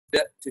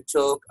to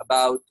talk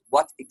about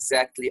what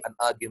exactly an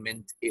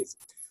argument is.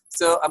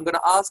 So I'm going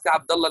to ask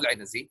Abdullah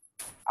Al-Inazi.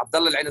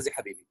 Abdullah Al-Inazi,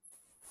 Habibi.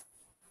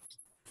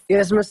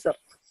 Yes, Mister.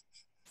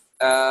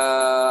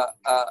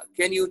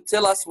 Can you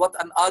tell us what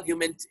an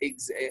argument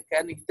is?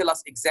 Can you tell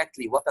us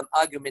exactly what an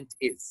argument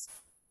is?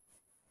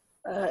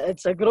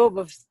 It's a group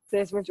of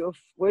statements of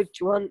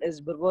which one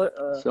is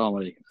Assalamu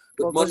alaikum.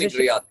 Good morning,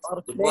 Riyadh.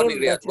 Good morning,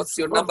 Riyadh. What's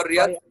your number,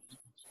 Riyadh?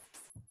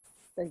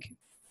 Thank you.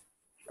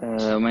 My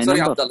Sorry,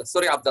 number. Abdullah.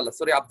 Sorry,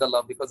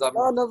 Abdullah, because I'm...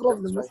 No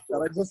problem,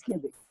 Mister. I'm just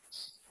kidding.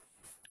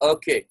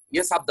 Okay.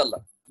 Yes,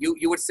 Abdullah.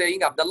 You were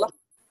saying, Abdullah?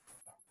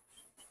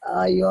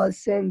 You are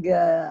saying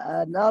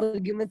an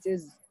argument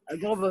is a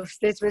group of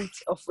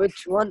statements of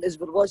which one is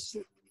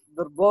proposition.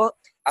 A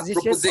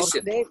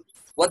proposition.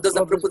 What does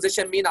a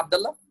proposition mean,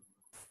 Abdullah?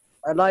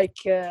 Like,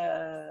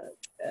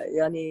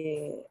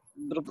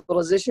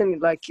 proposition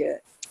like...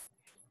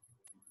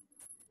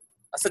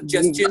 a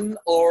suggestion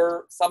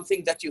or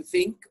something that you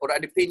think, or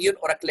an opinion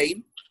or a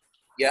claim.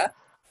 Yeah,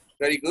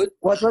 very good.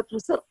 What,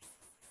 Mister?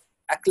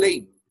 A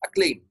claim.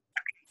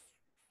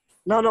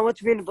 No, what do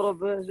you mean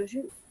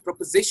proposition?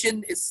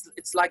 Proposition is,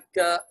 it's like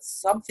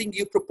something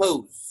you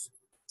propose,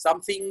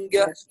 something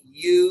Yes.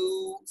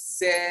 you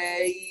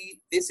say,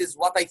 this is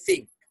what I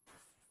think.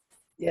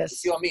 You Yes.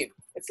 see what I mean?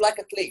 It's like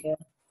a claim.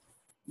 Yeah.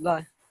 No.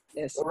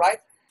 Yes. All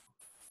right.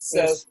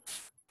 So Yes.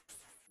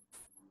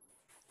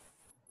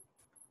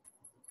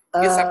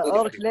 Yes, Abdul,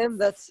 Or claim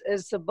that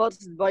is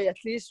supported by at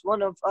least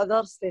one of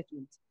other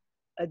statements.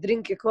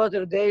 Drink a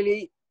quarter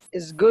daily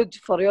is good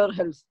for your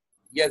health.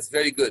 yes,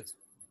 very good.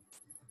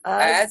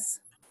 As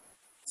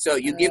So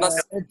you give us.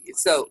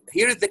 So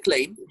here is the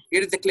claim.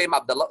 Here is the claim,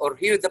 Abdullah, or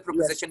here is the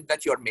proposition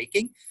that you are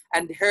making,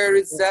 and here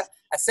is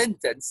a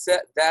sentence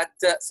that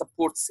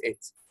supports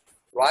it,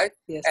 right?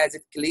 Yes. As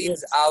it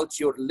cleans out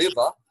your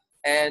liver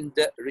and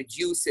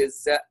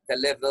reduces the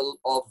level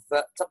of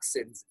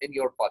toxins in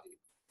your body.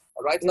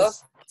 All right, love?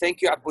 Yes.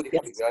 Thank you, Abudi.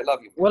 Yes. I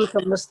love you.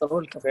 Welcome, Mister.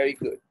 Welcome. Very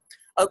good.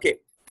 Okay,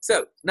 so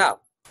now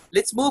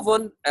let's move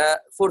on.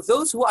 For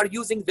those who are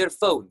using their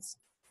phones,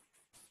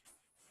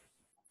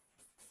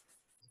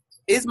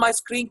 is my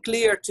screen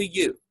clear to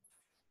you?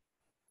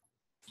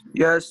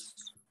 Yes.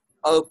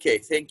 Okay,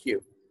 thank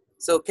you.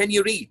 So can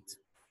you read?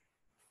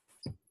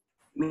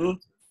 Me?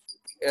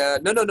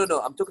 No.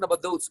 I'm talking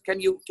about those. Can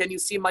you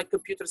see my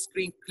computer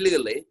screen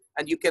clearly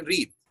and you can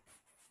read?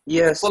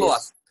 Yes. Follow yes.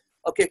 us.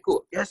 Okay,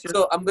 cool. Yes.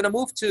 So I'm gonna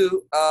move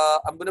to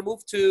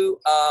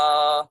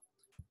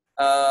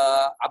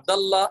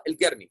Abdullah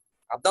Al-Garni.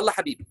 Abdullah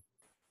Habibi.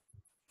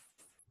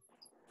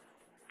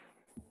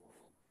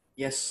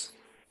 Yes.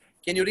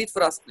 Can you read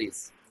for us,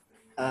 please?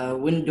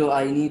 When do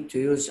I need to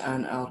use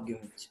an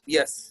argument?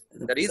 Yes.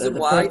 The reason the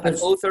why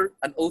purpose-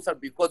 an author,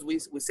 because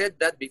we said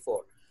that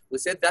before. We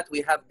said that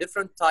we have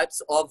different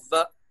types of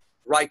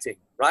writing,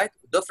 right?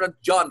 Different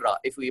genre,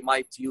 if we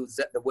might use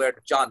the word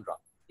genre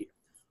here.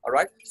 All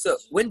right. So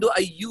when do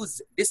I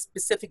use this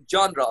specific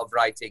genre of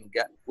writing,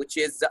 which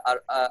is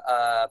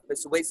a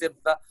persuasive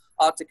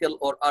article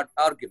or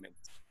argument?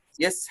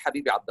 Yes,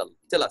 Habibi Abdullah,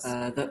 tell us.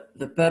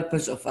 The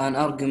purpose of an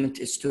argument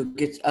is to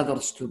get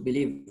others to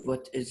believe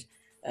what is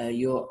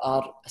you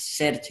are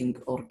asserting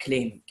or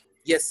claiming.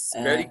 Yes,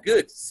 very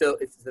good. So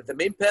the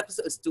main purpose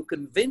is to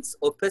convince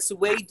or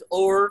persuade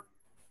or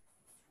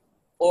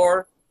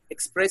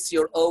express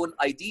your own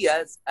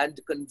ideas and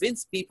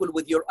convince people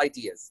with your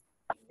ideas.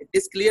 Is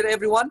this clear,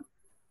 everyone?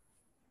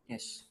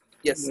 Yes.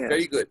 Yes,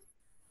 very good.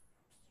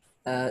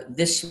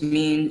 This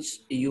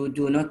means you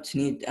do not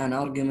need an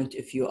argument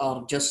if you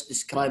are just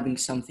describing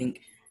something.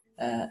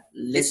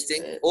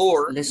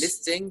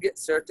 Listing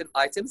certain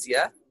items,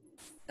 yeah?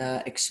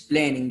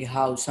 Explaining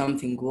how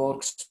something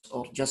works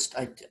or just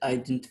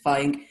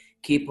identifying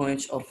key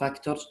points or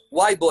factors.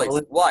 Why, boys?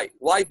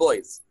 Why,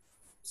 boys?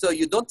 So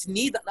you don't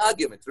need an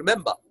argument.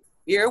 Remember,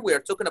 here we are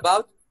talking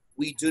about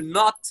we do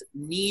not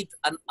need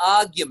an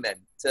argument.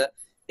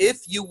 If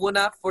you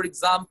wanna, for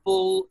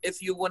example,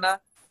 if you wanna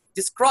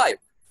describe,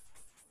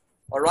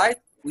 all right?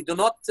 We do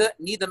not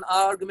need an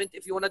argument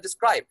if you wanna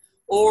describe.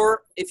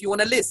 Or if you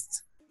wanna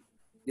list,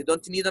 you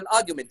don't need an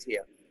argument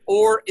here.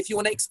 Or if you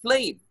wanna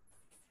explain.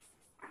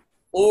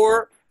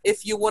 Or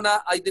if you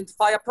wanna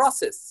identify a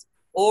process.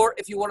 Or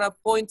if you wanna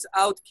point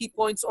out key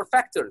points or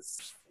factors.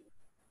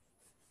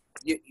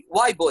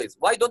 Why, boys?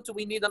 Why don't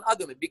we need an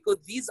argument? Because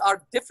these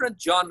are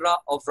different genre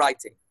of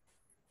writing.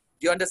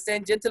 Do you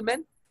understand,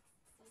 gentlemen?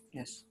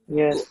 Yes.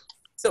 Yes. Cool.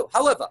 So,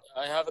 however,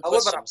 I have a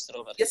question, Mr.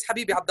 Robert. yes,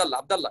 Habibi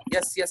Abdullah.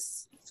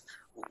 Yes.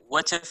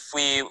 What if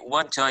we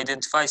want to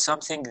identify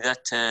something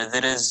that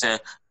there is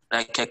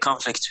like a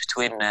conflict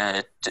between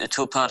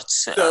two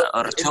parts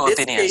or two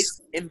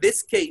opinions? In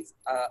this case,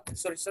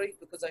 sorry,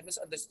 because I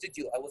misunderstood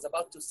you. I was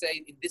about to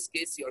say, in this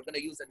case, you are going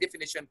to use a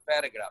definition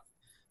paragraph.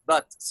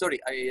 But sorry,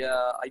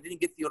 I didn't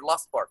get your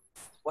last part.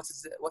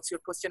 What's your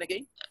question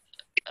again?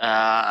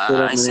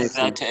 I said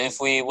that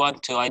if we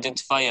want to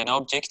identify an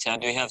object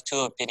and we have two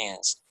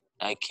opinions,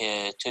 like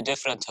two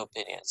different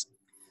opinions.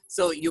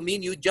 So you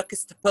mean you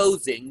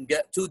juxtaposing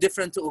two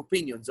different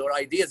opinions or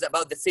ideas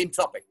about the same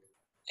topic?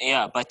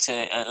 Yeah, but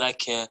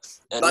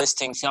But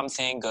listing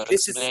something or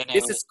this explaining.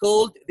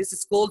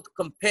 is called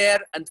compare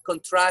and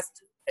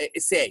contrast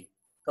essay.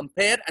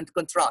 Compare and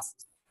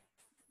contrast.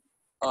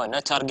 Oh,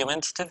 not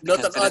argumentative. Not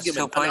Because an there is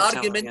two argument. An points of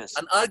argument. use.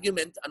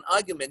 An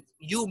argument.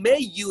 You may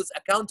use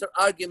a counter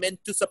argument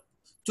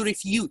to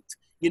refute.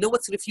 You know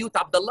what's refute,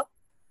 Abdullah?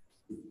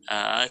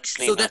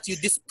 Actually, So not. that you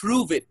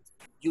disprove it.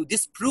 You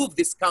disprove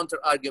this counter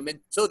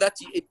argument so that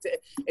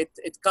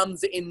it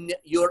comes in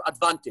your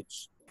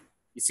advantage.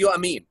 You see what I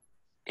mean?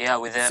 Yeah,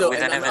 with an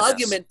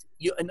evidence.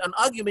 In an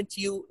argument,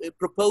 you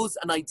propose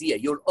an idea,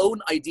 your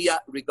own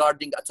idea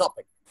regarding a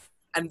topic,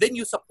 and then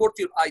you support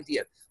your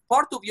idea.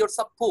 Part of your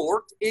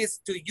support is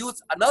to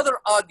use another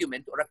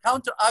argument or a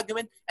counter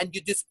argument, and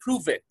you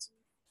disprove it.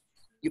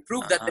 You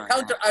prove that the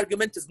counter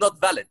argument is not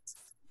valid.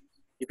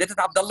 You get it,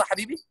 Abdullah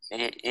Habibi?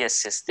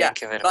 Yes.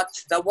 Thank you very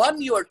much. But the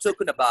one you are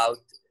talking about,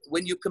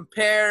 when you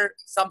compare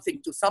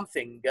something to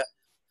something,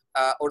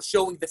 or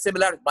showing the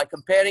similarity, by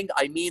comparing,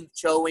 I mean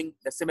showing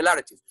the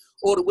similarities.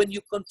 Or when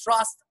you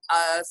contrast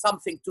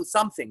something to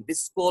something,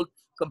 this is called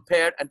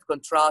compare and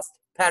contrast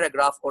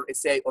paragraph or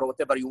essay or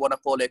whatever you want to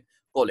call it.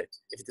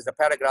 If it is a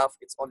paragraph,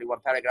 it's only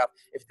one paragraph.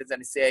 If it is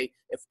an essay,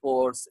 of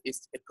course,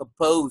 it's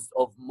composed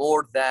of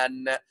more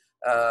than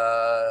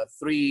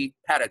 3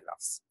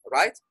 paragraphs,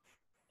 right?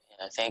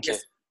 Yeah, thank you.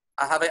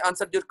 Have I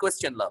answered your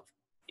question, love?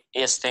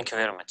 Yes, thank you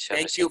very much.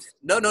 Thank you.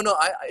 No.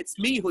 It's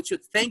me who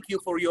should thank you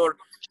for your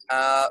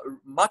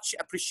much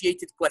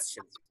appreciated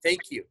questions.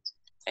 Thank you.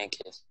 Thank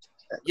you.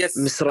 Yes.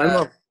 Mr.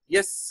 Umar.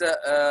 Yes,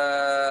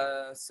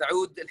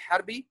 Saoud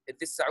Al-Harbi.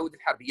 This is Saoud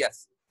Al-Harbi.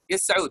 Yes,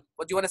 Saoud.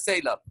 What do you want to say,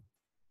 love?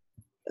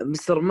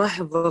 مستر ما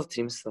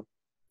حضرتي مستر.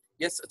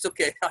 Yes, it's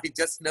okay. I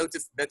just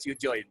noticed that you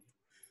joined.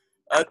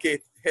 Okay.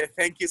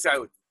 Thank you,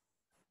 Saoud.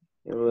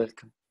 You're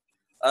welcome.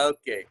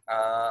 Okay.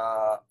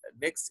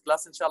 Next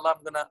class, inshallah,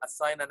 I'm gonna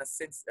assign an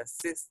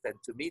assistant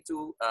to me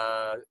to.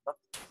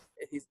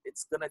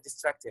 It's gonna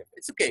distract him.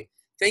 It's okay.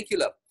 Thank you,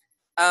 love.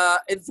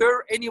 Is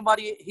there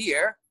anybody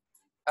here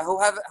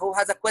who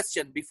has a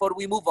question before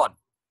we move on?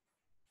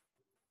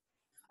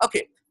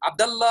 Okay,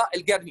 Abdullah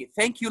Al-Garni.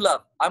 Thank you,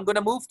 love. I'm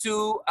gonna move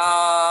to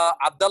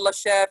Abdullah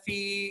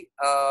Shafi.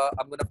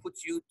 I'm gonna put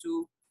you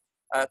to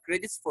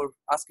credits for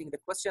asking the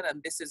question,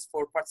 and this is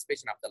for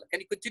participation, Abdullah. Can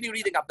you continue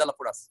reading, Abdullah,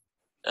 for us?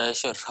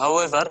 Sure.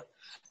 However,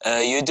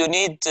 you do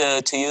need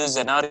to use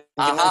an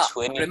argument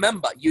when you...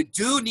 Remember, you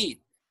do need.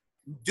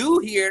 Do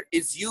here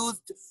is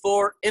used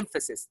for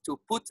emphasis,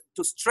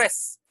 to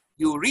stress.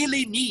 You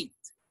really need.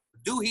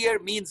 Do here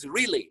means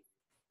really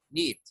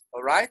need.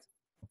 All right?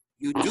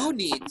 You do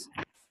need,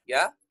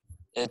 yeah?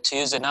 To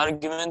use an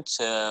argument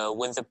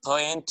when the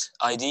point,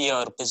 idea,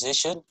 or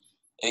position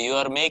you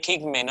are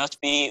making may not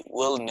be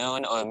well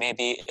known or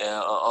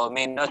or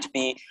may not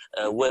be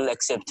well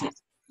accepted.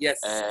 Yes,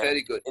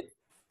 very good.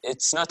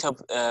 It's not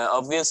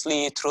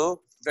obviously true.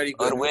 Very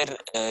good. Or where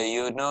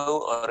you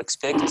know or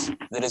expect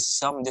there is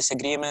some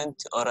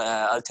disagreement or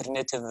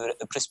alternative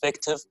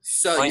perspective.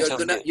 So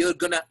you're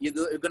gonna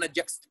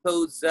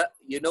juxtapose.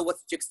 You know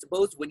what's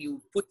juxtapose? When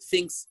you put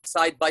things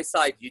side by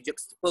side, you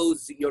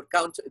juxtapose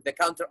the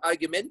counter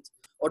argument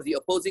or the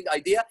opposing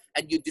idea,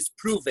 and you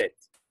disprove it.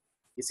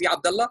 You see,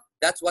 Abdullah,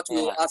 that's what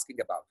we were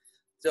asking about.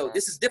 So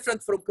this is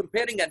different from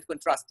comparing and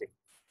contrasting.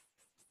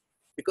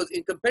 Because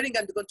in comparing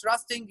and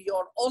contrasting,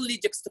 you're only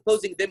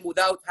juxtaposing them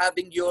without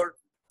having your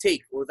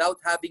take, without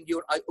having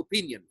your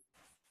opinion.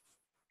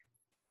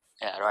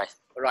 Yeah, right.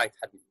 Right,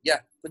 Habib.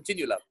 Yeah,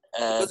 continue, love.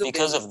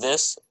 Because of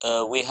this,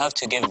 we have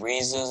to give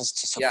reasons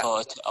to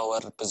support our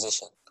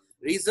position.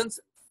 Reasons,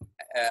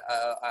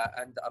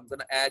 and I'm going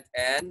to add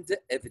and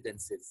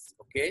evidences,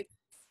 okay?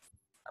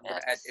 I'm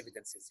going to add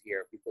evidences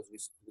here because we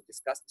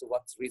discussed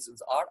what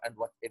reasons are and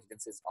what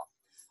evidences are.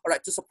 All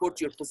right, to support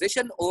your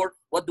position, or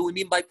what do we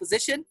mean by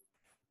position?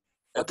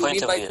 What do we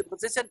mean by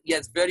position?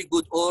 Yes, very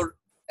good. Or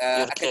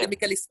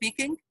academically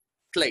speaking,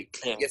 claim.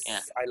 Yes,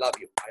 yeah. I love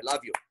you. I love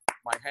you.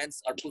 My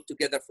hands are put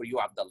together for you,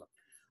 Abdullah.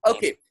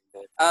 Okay.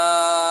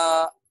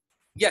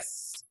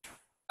 Yes.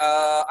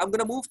 I'm going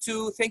to move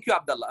to, thank you,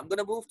 Abdullah. I'm going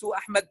to move to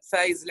Ahmed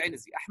Faiz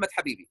Al-Inizi. Ahmed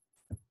Habibi.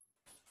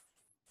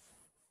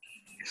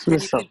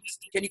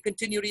 Can you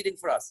continue reading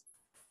for us?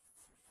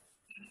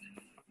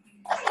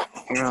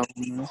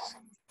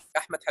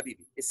 Ahmed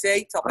Habibi.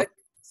 Essay topic.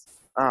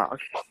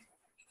 Okay.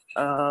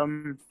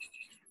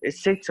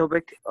 Essay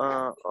topic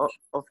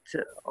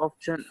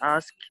often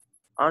ask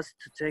us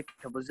to take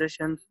a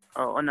position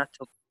on a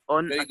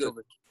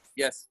topic.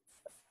 Yes.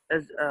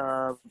 As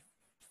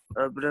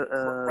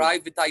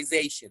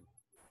privatization.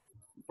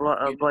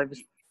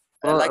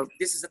 Like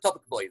this is a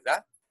topic, boys.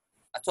 Huh?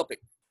 A topic.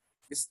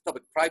 This is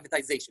topic,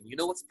 privatization. You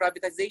know what's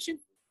privatization?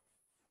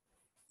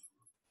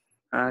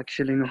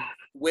 Actually, no.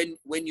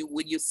 When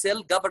you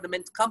sell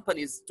government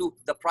companies to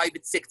the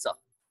private sector,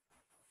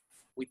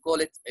 we call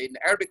it in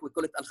Arabic. We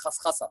call it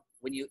al-khaskhasa.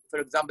 When you, for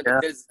example,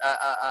 if there's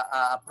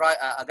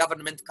a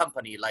government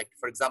company, like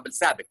for example,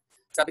 SABIC.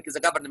 SABIC is a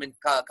government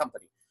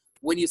company.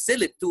 When you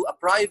sell it to a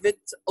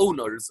private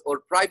owners or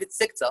private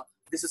sector,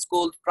 this is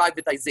called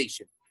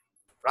privatization,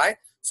 right?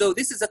 So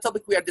this is a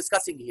topic we are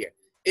discussing here.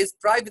 is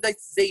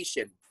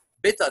privatization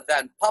better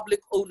than public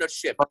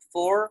ownership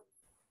for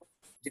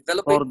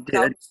developing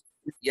countries?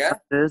 Yeah.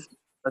 This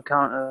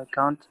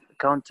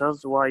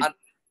counters why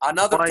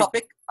Another Why-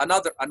 topic.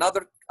 Another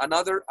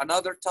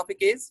topic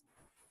is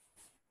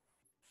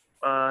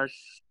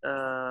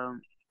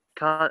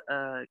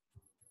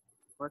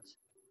what?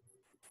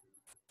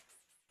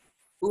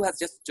 who has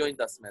just joined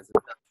us, Mazen?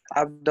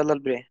 Abdullah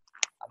Bray.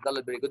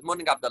 Abdullah Bari. Good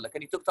morning, Abdullah.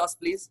 Can you talk to us,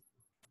 please?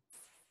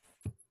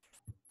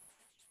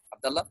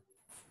 Abdullah?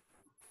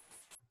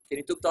 Can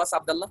you talk to us,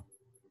 Abdullah?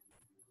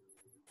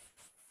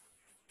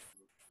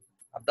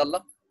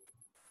 Abdullah?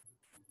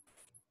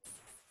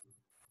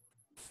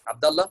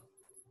 Abdullah?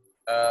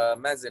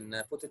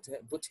 Mazen,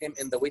 put him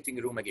in the waiting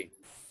room again.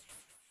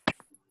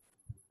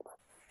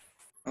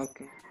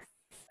 Okay.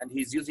 And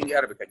he's using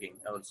Arabic again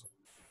also.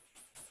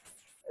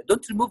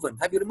 Don't remove him.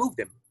 Have you removed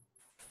him?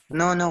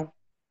 No.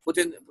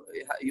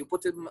 You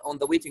put him on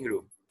the waiting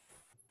room.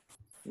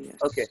 Yes.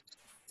 Okay,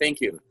 thank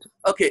you.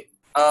 Okay,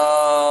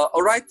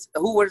 all right.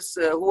 Who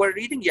were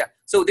reading? Yeah.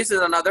 So this is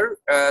another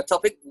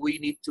topic we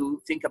need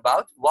to think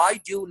about. Why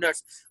do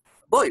nurses,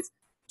 boys?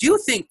 Do you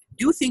think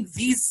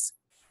these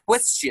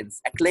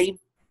questions a claim?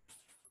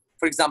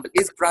 For example,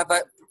 is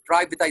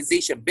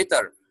privatization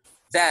better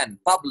than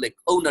public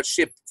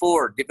ownership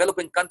for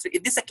developing country?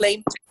 Is this a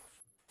claim?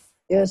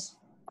 Yes.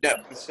 No,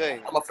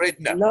 Insane. I'm afraid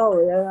no. No,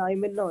 I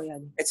mean no,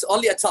 يعني. It's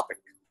only a topic.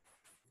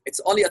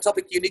 It's only a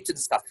topic you need to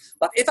discuss.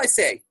 But if I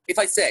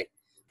say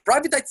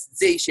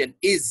privatization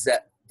is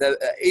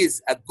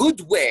a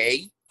good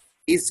way,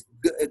 is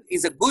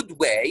a good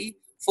way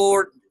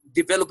for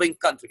developing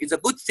countries. It's a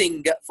good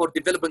thing for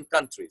developing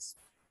countries.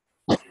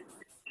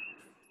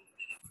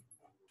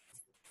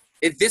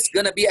 Is this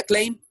gonna be a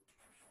claim?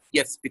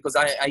 Yes, because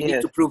I need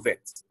Yes. to prove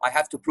it. I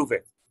have to prove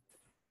it.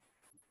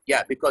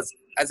 Yeah, because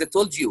as I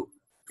told you,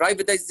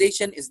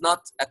 privatization is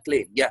not a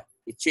claim. Yeah,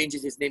 it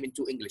changes his name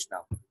into English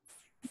now.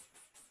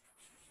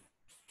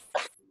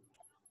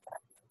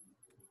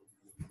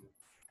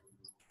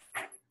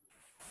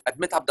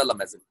 Admit Abdullah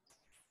Mazen.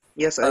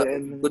 Yes,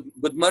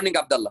 Good morning,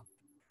 Abdullah.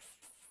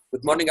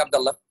 Good morning,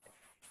 Abdullah.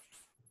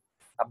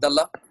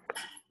 Abdullah.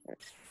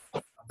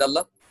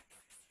 Abdullah.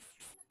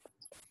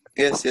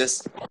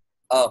 Yes.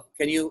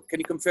 Can you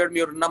confirm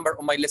your number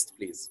on my list,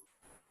 please?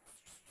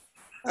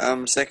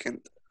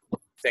 Second.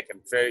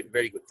 Second.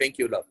 Very good. Thank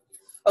you, love.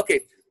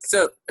 Okay,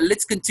 so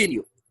let's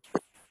continue.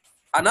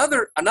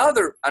 Another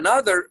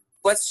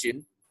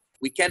question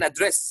we can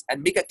address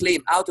and make a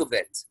claim out of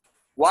it.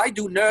 Why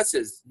do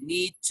nurses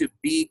need to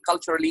be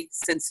culturally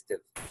sensitive?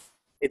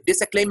 Is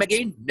this a claim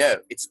again? No,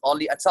 it's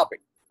only a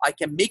topic. I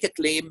can make a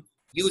claim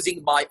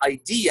using my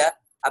idea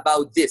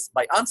about this.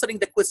 By answering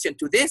the question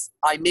to this,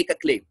 I make a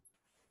claim.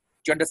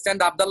 Do you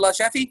understand, Abdullah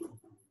Shafi?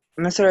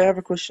 Sir, I have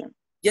a question.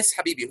 Yes,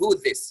 Habibi. Who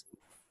is this?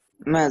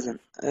 Mazen.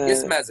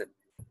 Yes, Mazen.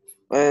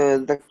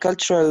 The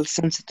cultural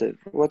sensitive.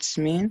 What's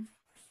mean?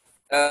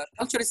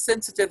 Culturally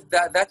sensitive,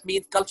 that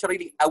means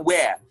culturally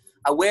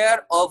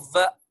aware of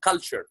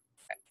culture.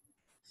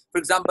 For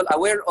example,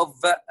 aware of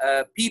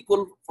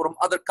people from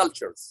other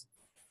cultures.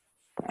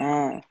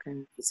 Okay.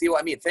 You see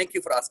what I mean? Thank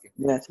you for asking.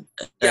 Yes.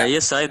 Yeah.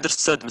 Yes, I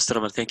understood, Mr.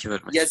 Omar. Thank you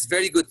very much. Yes,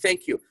 very good.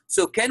 Thank you.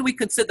 So can we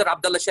consider,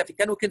 Abdullah Shafi,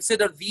 can we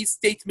consider these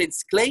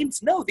statements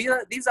claims? No,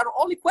 these are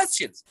only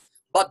questions.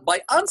 But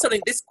by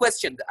answering this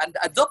question and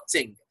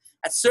adopting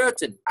a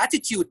certain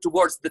attitude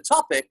towards the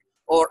topic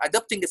or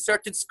adopting a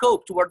certain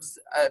scope towards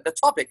the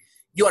topic,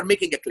 you are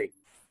making a claim.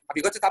 Have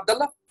you got it,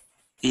 Abdullah?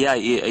 Yeah,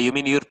 you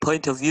mean your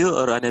point of view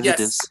or an evidence?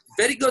 Yes,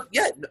 very good.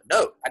 Yeah,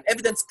 no. An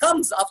evidence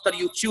comes after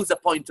you choose a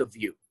point of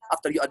view,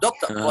 after you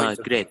adopt a point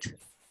of great. view.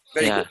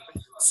 Very Yeah.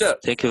 good. So,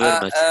 Thank you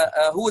very much.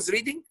 who is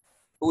reading?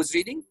 Who is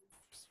reading?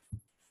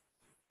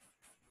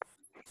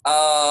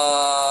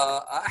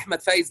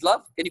 Ahmed Faiz,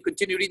 love. Can you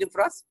continue reading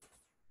for us?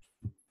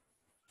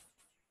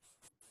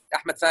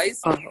 Ahmed Faiz,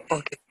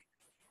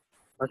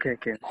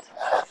 Okay.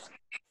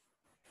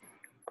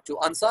 to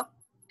answer?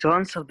 To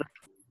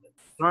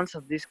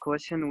answer this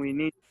question, we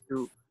need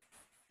to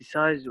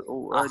decide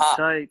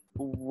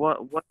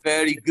what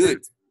Very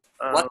good.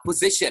 What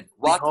position?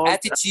 What hold-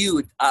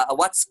 attitude?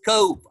 What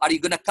scope are you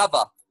going to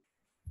cover?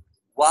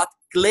 What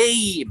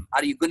claim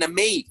are you going to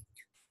make?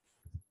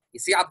 You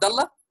see,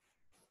 Abdullah?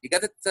 You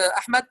got it,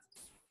 Ahmed?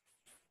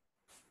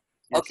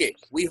 Okay,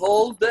 we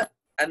hold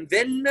and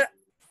then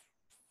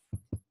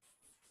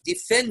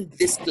defend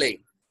this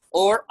claim.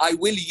 Or I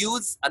will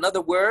use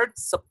another word,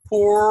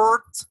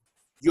 support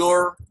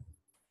your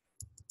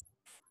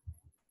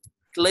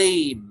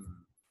claim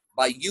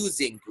by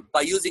using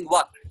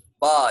what?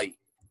 By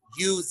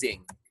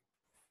using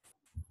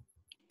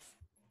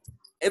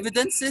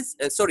evidences,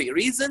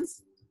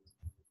 reasons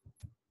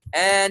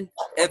and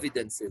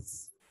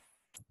evidences.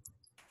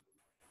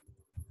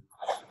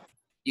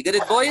 You get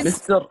it, boys?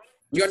 Mr.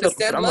 Do you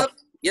understand, Omar, love?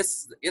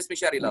 Yes,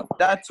 Mishari, love.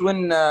 That's when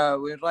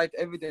we write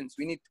evidence.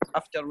 We need,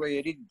 after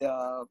we read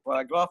the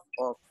paragraph,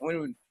 or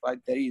when we write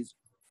the reason.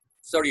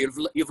 Sorry,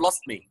 you've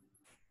lost me.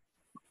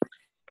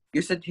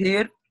 You said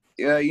here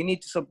you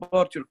need to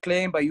support your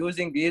claim by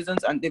using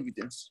reasons and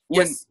evidence.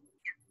 Yes.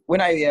 when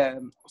I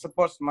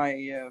support my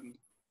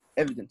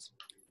evidence.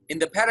 In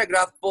the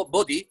paragraph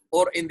body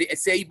or in the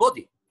essay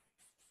body?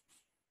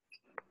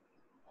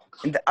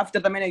 After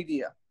the main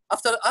idea.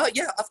 After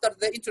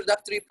the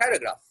introductory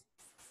paragraph.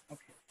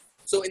 Okay.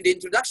 So in the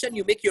introduction,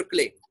 you make your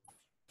claim.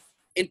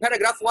 In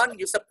paragraph 1,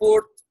 you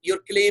support your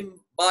claim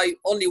by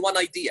only one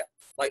idea,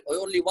 by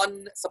only one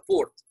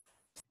support.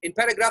 In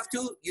paragraph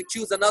 2, you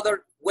choose another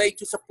way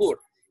to support.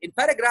 In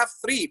paragraph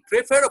 3,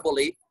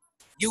 preferably,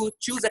 you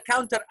choose a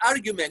counter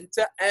argument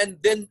and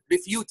then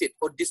refute it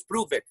or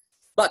disprove it.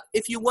 But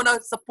if you want to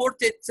support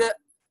it,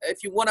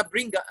 if you want to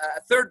bring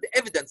a third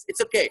evidence,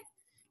 it's okay.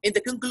 In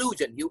the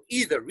conclusion, you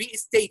either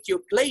restate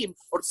your claim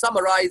or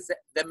summarize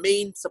the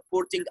main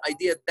supporting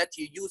idea that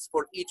you use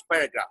for each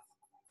paragraph.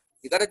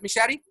 You got it,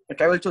 Mishari?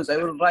 Like I will choose. I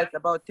will write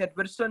about third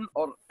person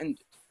or end.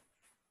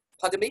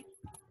 Pardon me?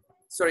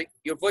 Sorry,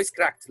 your voice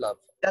cracked, love.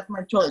 That's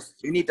my choice.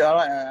 You need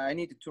I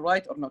need to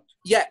write or not.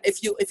 Yeah,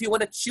 if you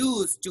want to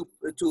choose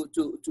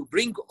to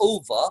bring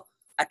over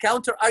a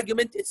counter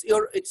argument, it's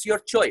your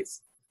choice.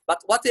 But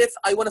what if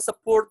I want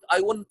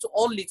to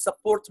only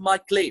support my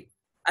claim,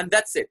 and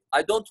that's it?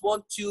 I don't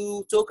want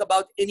to talk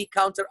about any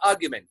counter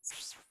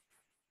arguments.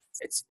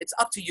 It's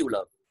up to you,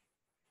 love.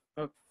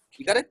 Okay.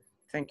 You got it?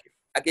 Thank you.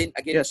 Again,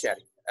 Yes.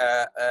 Sherry.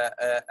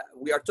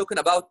 We are talking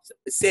about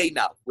say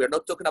now. We are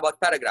not talking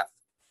about paragraph.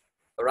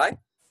 All right.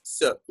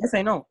 So Yes,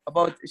 I know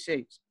about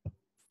essays.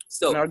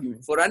 so An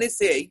argument. for an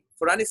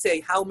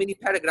essay, how many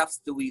paragraphs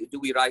do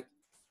we write?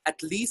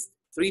 At least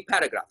 3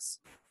 paragraphs.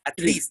 At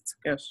Three. least.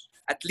 Yes.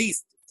 At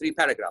least 3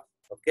 paragraphs.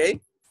 Okay.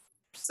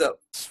 So,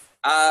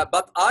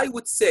 but I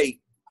would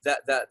say that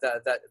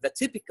the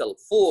typical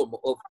form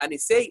of an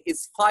essay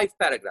is 5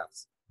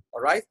 paragraphs.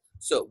 All right.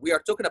 So we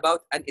are talking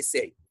about an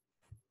essay.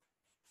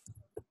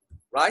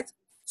 Right.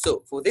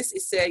 So for this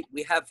essay,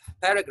 we have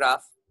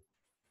paragraph.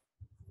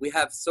 We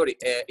have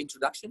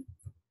introduction.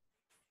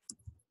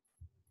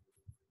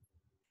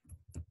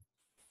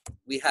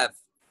 We have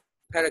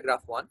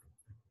paragraph 1,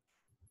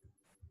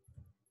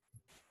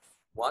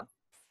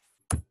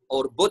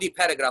 or body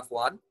paragraph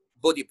 1,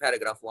 body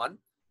paragraph 1,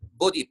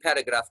 body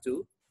paragraph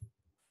 2,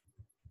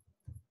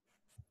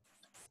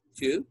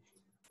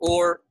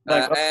 or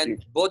Paragraph and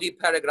 3. body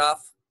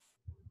paragraph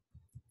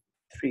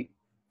 3.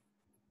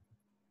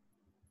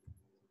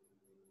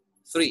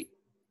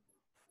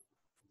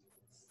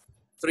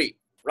 3,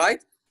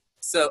 right?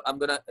 So I'm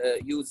gonna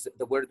use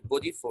the word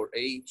body for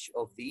each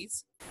of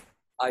these.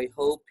 I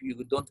hope you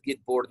don't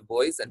get bored,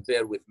 boys, and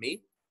bear with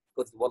me,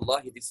 because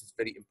wallahi, this is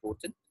very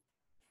important.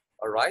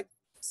 All right.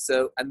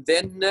 So, and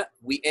then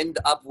we end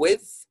up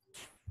with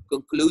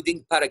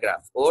concluding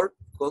paragraph or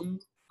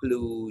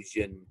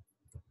conclusion.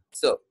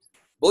 So,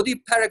 body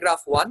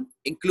paragraph 1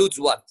 includes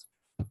what?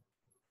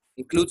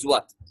 Includes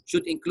what?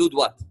 Should include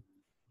what?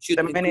 Should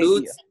The main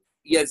include, idea.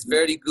 yes,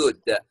 very good.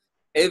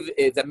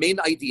 If the main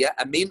idea,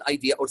 a main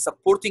idea or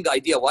supporting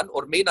idea 1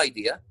 or main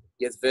idea,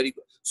 yes, very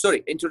good.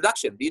 Sorry,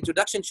 introduction. The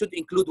introduction should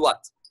include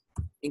what?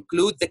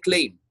 Include the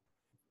claim,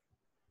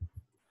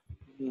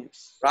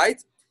 Yes. right?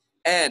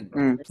 And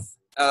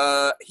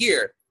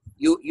here,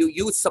 you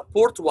use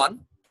support 1,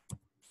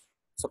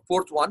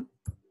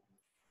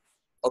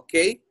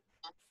 okay?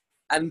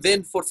 And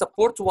then for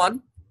support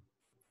 1,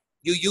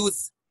 you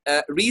use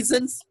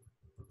reasons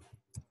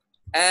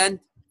and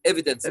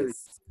evidences.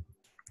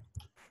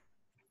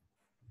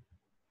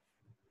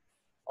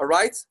 All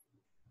right?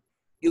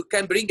 You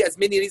can bring as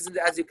many reasons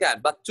as you can,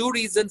 but 2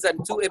 reasons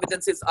and 2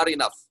 evidences are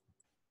enough.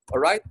 All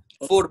right?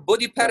 For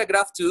body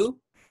paragraph 2,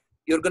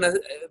 you're going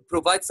to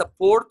provide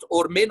support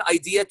or main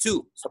idea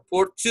 2,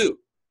 support 2.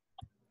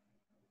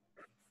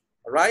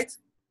 All right?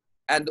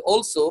 And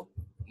also,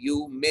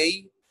 you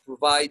may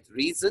provide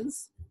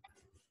reasons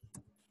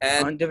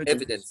and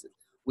evidences.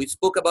 We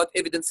spoke about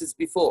evidences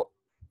before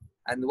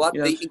and what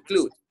they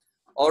include.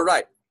 All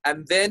right.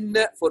 And then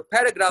for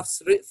paragraph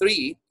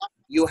 3,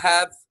 you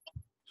have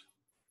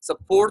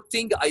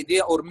supporting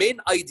idea or main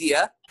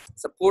idea,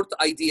 support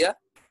idea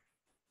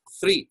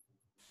 3,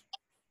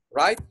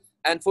 right?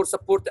 And for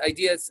support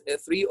ideas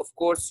 3, of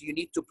course, you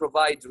need to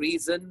provide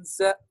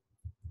reasons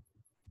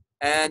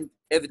and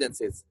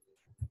evidences.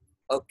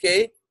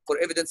 Okay, for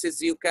evidences,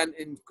 you can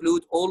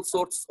include all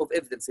sorts of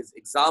evidences,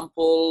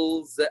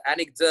 examples,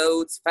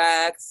 anecdotes,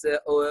 facts,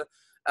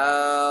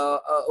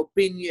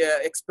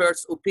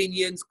 experts'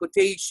 opinions,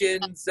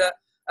 quotations,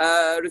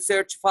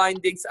 research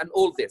findings, and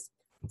all this.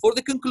 For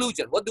the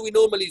conclusion, what do we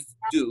normally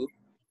do?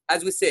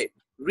 As we say,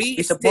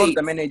 We support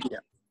the main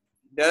idea.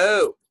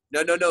 No.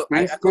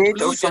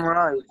 Restate or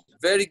summarize.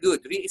 Very good.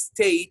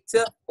 Restate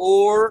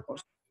or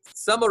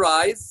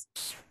summarize,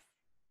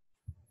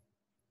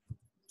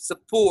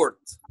 support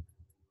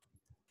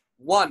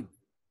 1,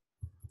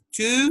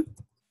 2,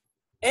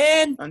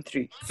 and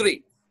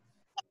 3.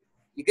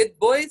 You get,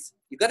 boys?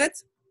 You got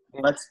it?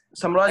 Let's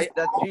summarize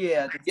that 3.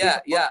 Yeah.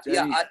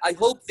 I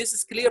hope this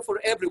is clear for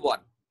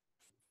everyone.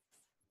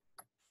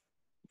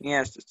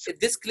 Yes. Is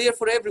this clear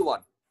for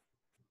everyone?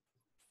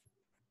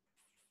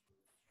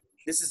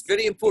 This is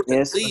very important.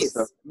 Yes, Please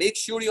sir. make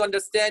sure you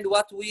understand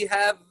what we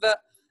have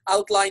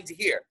outlined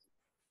here.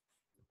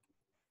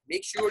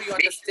 Make sure you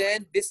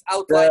understand this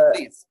outline,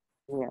 please.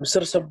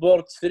 Mr.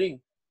 Support 3.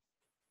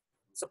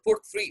 Support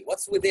 3,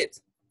 what's with it?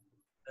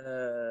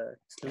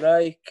 It's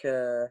like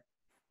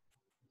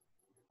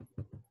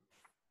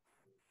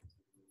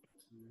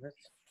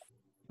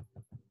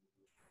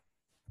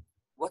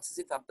What is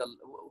it, Abdul?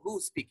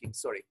 Who's speaking?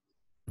 Sorry.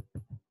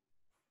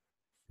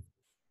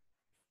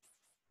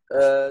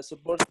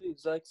 support 3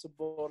 is like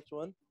support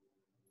 1.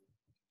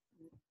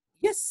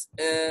 Yes.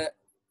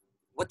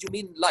 What do you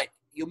mean like?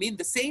 You mean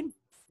the same?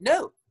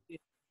 No.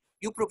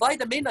 You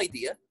provide a main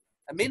idea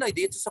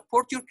to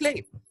support your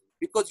claim,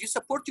 because you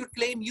support your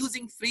claim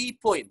using 3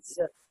 points.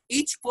 Yeah.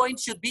 Each point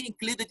should be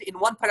included in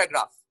one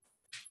paragraph.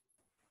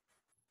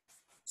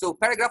 So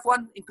paragraph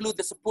 1 include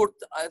the support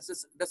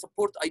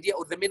idea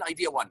or the main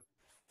idea 1.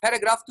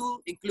 Paragraph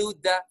 2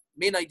 include the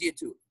main idea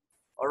 2.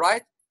 All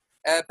right.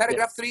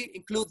 Paragraph 3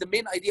 include the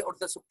main idea or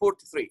the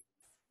support 3.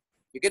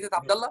 You get it,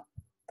 Abdullah?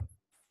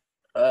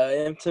 I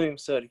am Tamim,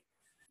 sorry.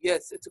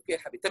 Yes, it's okay,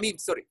 Habib. Tamim,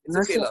 sorry. It's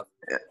No, okay, sir. love.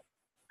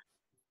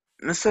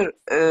 Mr.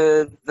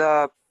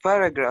 The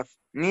paragraph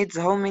needs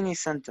how many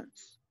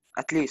sentences?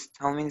 At least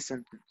how many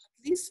sentences?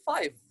 At least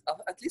 5.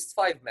 At least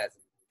 5,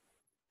 Mazen.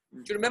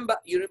 Do you remember?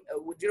 Do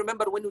you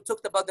remember when we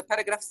talked about the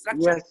paragraph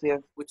structure? Yes,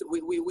 yes.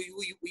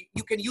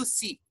 You can use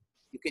C.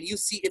 You can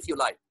use C if you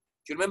like.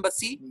 Do you remember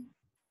C?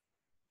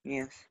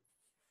 Yes.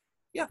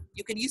 Yeah,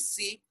 you can use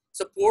C,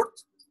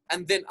 support,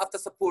 and then after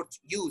support,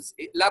 use,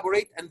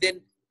 elaborate, and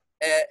then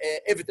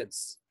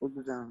evidence.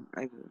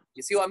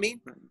 You see what I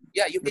mean?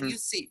 Yeah, you can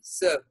use C.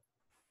 So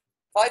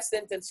 5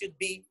 sentences should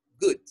be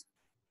good.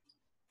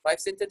 5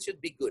 sentences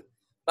should be good.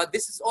 But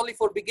this is only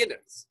for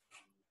beginners.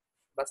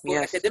 But for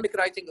academic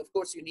writing, of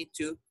course, you need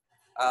to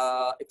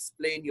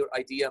explain your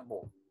idea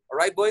more. All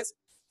right, boys?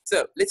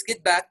 So let's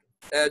get back.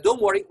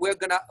 Don't worry, we're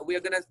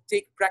gonna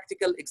take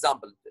practical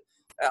example.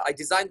 I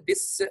designed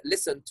this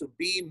lesson to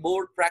be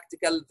more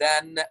practical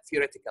than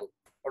theoretical.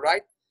 All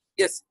right?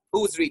 Yes,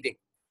 who's reading?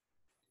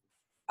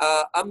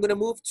 I'm gonna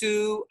move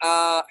to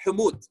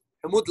Hamoud.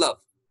 Hamoud,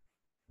 love.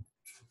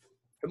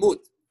 Hamoud.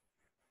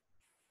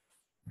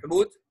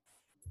 Hamoud.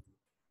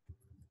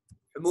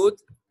 Hamoud.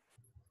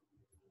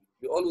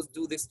 You always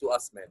do this to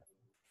us, man.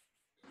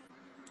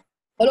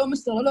 Hello,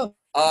 Mister. Hello.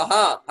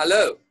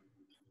 Hello.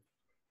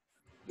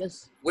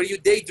 Yes. Were you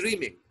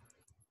daydreaming?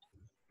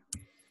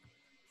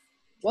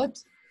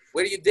 What?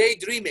 Were you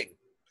daydreaming?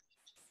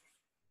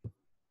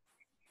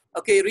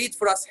 Okay, read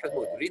for us,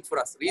 Hamoud. Read for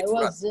us. Read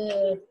for us.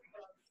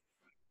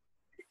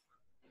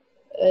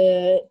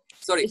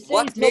 Sorry,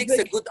 what makes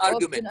a good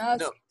argument?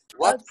 No.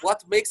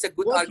 What makes a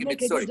good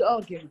argument? Sorry. Good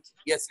argument?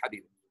 Yes,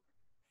 Habib.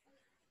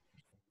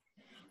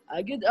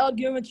 A good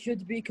argument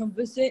should be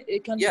convincing.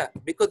 Yeah,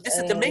 because this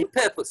is the main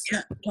purpose.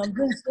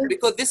 Convincing.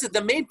 Because this is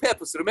the main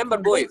purpose. Remember,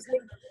 boys.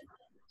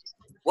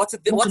 What's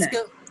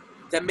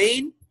the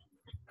main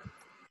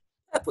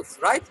purpose,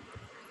 right?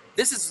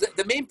 This is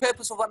the main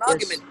purpose of an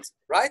argument,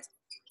 right?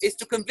 Is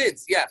to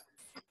convince. Yeah.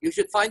 You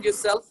should find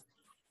yourself.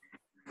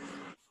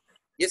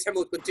 Yes,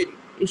 Hamoud, continue.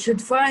 You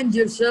should find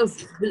yourself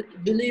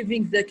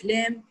believing the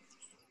claim,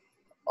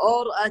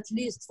 or at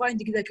least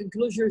finding the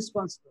conclusion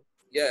responsible.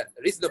 Yeah,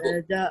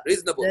 reasonable.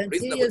 Reasonable,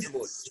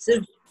 Hamoud.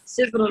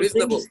 Several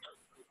reasonable. things.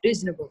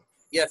 Reasonable.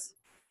 Yes.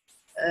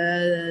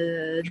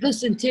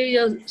 This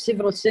entails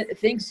several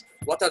things.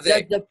 What are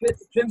they? That the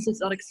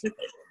premises are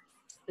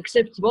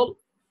acceptable.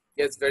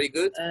 Yes, very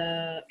good.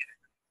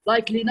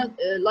 Likely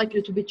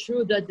to be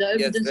true, that the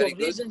evidence of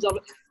reasons are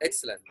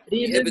excellent.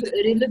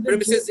 Relevant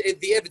premises is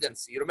the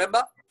evidence. You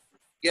remember?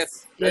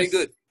 Yes, very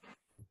good.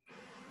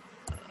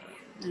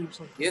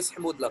 Yes,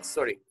 Hamoud, love.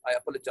 Sorry, I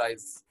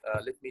apologize.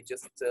 Let me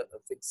just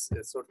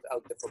sort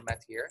out the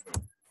format here.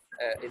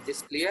 Is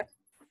this clear?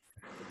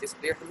 Is this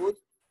clear, Hamoud?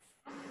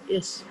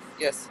 Yes.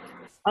 Yes.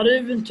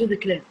 Relevant to the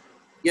claim.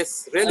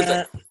 Yes,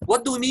 relevant.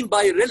 What do we mean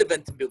by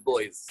relevant,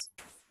 boys?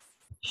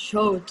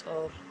 Short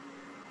or.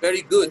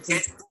 Very good.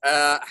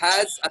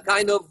 Has a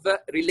kind of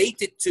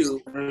related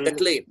to the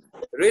claim.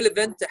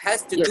 Relevant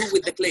has to do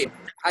with the claim.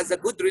 Has a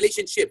good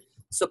relationship.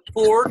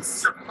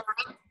 Supports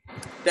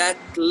that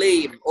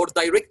claim or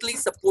directly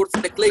supports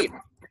the claim.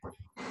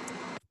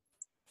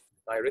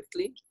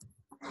 Directly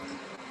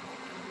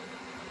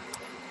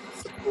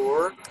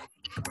support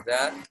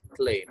that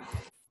claim.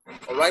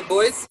 All right,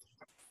 boys?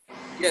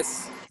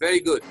 Yes, very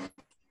good.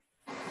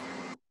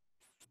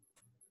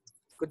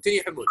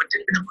 Continue, Hamoud.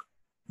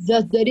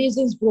 That the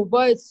reasons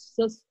provide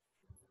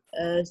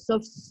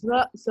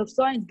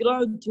sufficient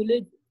ground to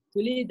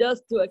lead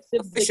us to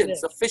accept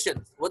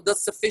Sufficient. What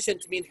does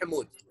sufficient mean,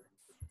 Hamoud?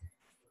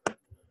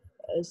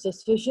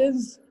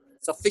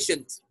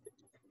 Sufficient.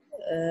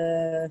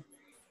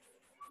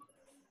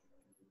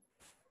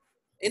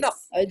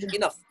 Enough.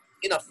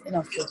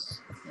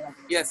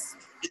 Yes.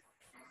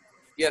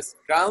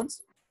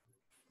 Grounds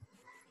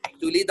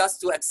to lead us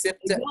to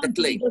accept the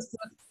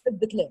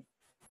claim.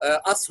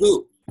 Us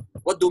who?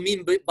 What do you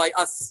mean by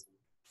us?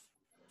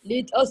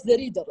 Lead us, the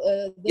reader.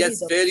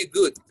 Yes, very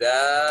good.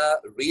 The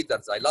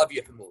readers. I love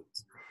you,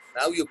 Hamoud.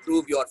 Now you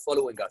prove you are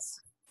following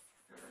us.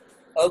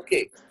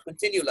 Okay,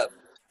 continue, love.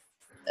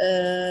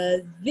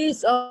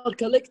 These are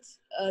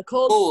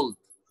called Called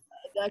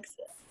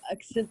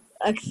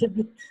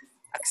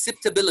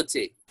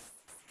acceptability.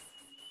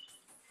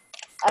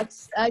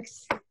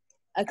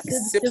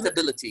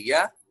 acceptability,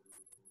 yeah,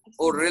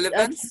 or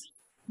relevance,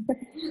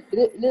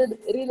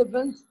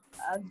 Relevant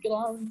and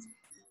ground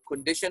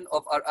condition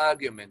of our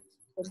argument.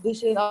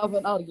 condition of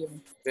an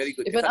argument. Very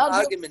good. If If an an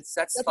argument argument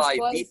satisfies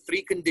satisfies these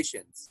three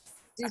conditions,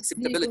 these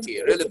acceptability,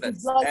 it relevance,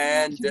 is likely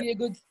and to be a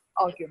good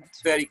argument.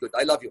 very good.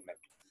 I love you, man.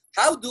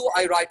 How do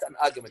I write an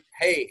argument?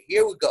 Hey,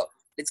 here we go.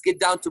 Let's get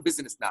down to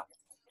business now.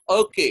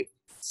 Okay,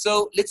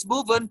 so let's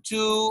move on to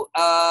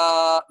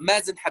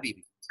Mazen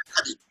Habibi.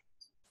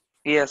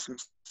 Yes,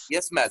 miss.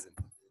 Yes, Mazen.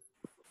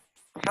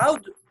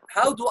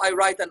 How do I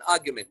write an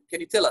argument? Can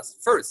you tell us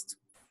first?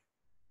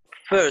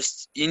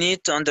 First, you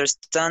need to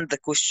understand the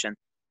question.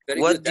 Very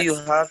What good. do you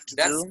have to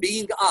That's do?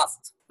 being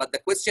asked, but the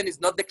question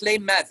is not the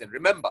claim, Mazen.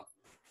 Remember,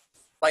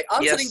 by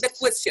answering Yes. the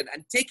question and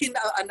taking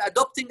and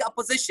adopting a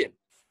position,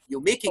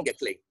 you're making a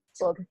claim,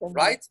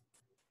 right?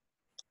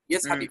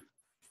 Yes, Mm. Habib.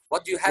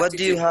 What do you have What to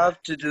do do? you have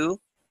to do?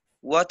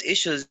 What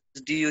issues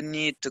do you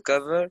need to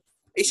cover?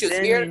 Issues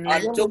Then here, you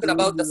I'm need talking to-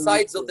 about the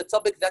sides of the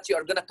topic that you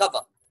are going to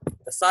cover.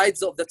 The sides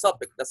of the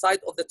topic, the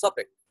side of the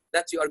topic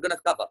that you are going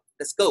to cover.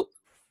 The scope.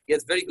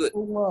 Yes, very good.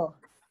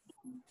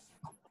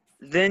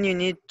 Then you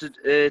need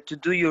to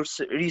do your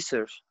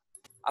research.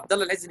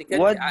 Abdullah Al-Hanazi, can,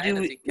 What do Hanazi,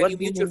 we- can what you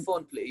do mute you- your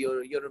phone, please?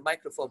 Your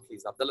microphone,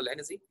 please. Abdullah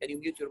Al-Hanazi, can you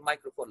mute your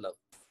microphone, love?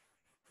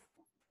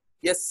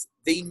 Yes,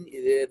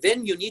 then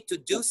you need to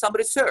do some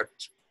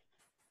research.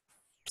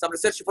 Some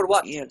research for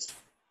what? Yes.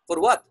 For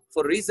what?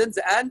 For reasons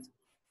and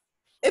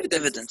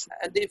evidence.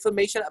 And the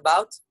information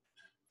about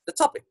the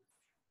topic.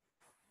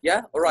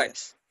 Yeah, all right.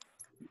 Yes.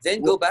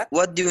 Then go back.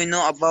 What do we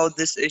know about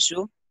this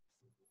issue?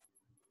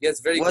 Yes,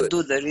 very What good.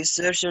 do the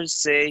researchers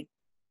say? Yes,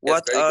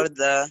 What very are good.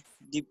 the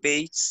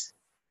debates?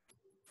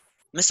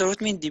 Mister,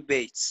 what mean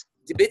debates?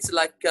 Debates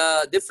like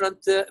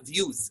different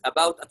views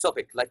about a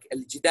topic, like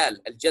al-jidal,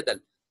 al-jadal.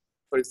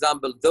 For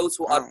example, those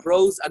who are Oh.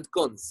 pros and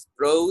cons.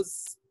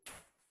 Pros,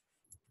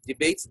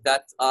 debates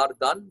that are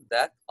done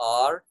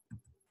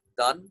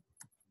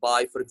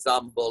by, for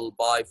example,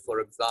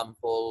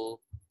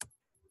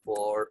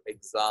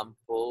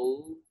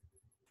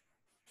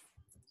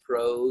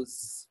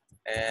 pros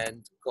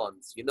and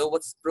cons. You know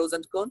what's pros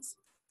and cons?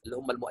 اللي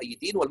هم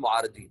المؤيدين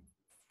والمعارضين.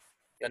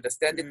 You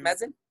understand it,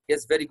 Mazen?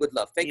 Yes, very good,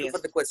 love. Thank you for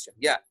Yes. the question.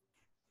 Yeah,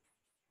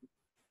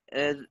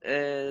 The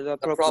the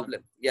problem.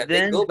 problem. Yeah,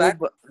 Then then go back.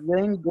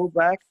 Then go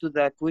back to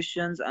the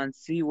questions and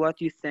see what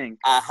you think.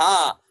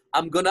 Aha,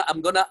 I'm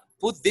gonna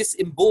put this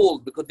in bold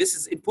because this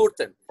is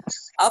important.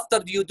 After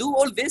you do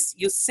all this,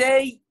 you say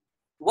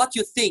what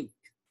you think.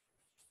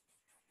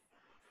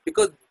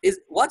 Because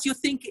what you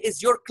think is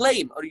your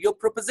claim or your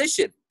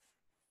proposition,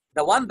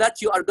 the one that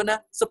you are gonna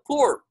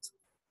support.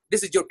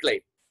 This is your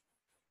claim.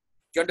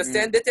 Do you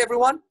understand it,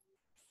 everyone?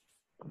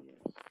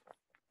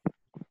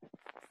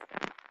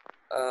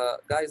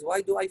 Guys, why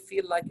do I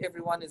feel like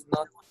everyone is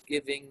not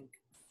giving?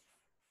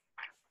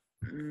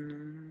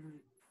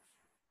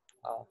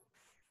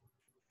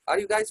 Are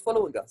you guys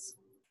following us?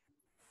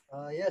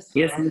 Yes.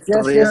 Yes,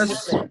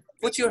 Yes.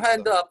 Put your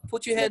hand up.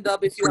 Put your hand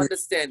up if you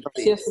understand,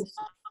 please.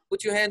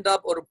 Put your hand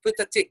up or put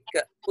a tick.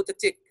 Put a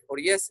tick or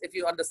yes if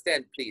you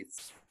understand, please.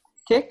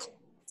 Tick.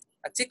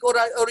 A tick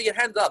or your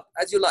hand up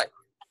as you like.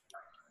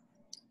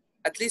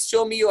 At least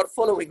show me you are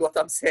following what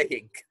I'm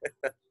saying.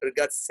 For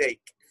God's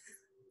sake.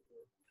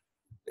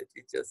 Let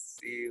me just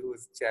see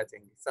who's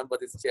chatting.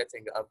 Somebody's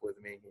chatting up with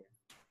me here.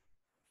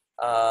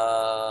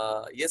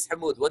 Yes,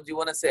 Hamoud, what do you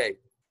want to say?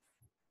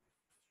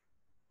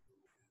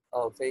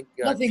 Oh, thank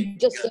God. Nothing,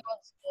 just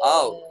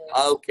Oh,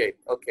 okay,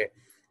 okay.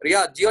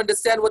 Riyad, do you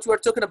understand what we're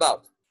talking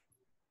about?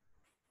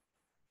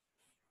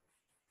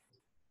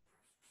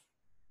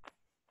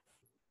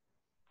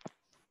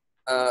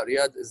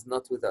 Riyad is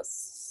not with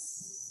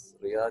us.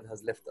 Riyad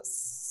has left us.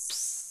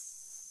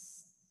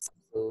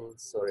 So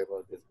sorry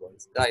about this,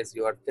 boys. Guys,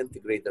 you are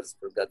 10th graders,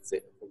 for God's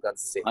sake. For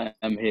God's sake. I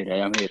am here.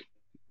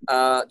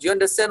 Do you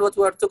understand what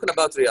we are talking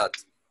about, Riyad?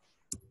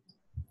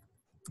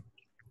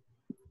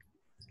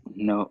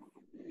 No.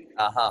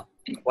 Aha.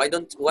 Why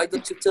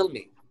don't you tell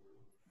me?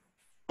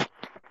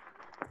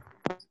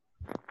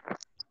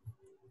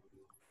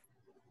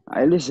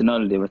 I listen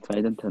only, but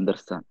I don't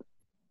understand.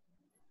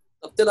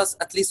 So tell us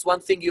at least one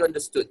thing you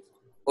understood,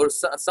 or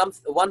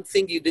one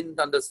thing you didn't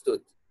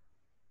understood.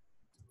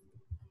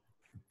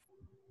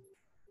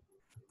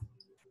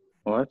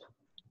 What?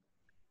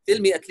 Tell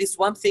me at least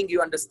one thing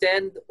you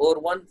understand or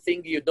one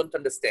thing you don't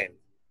understand.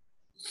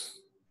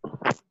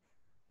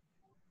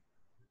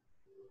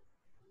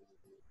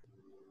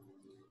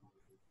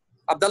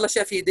 Abdullah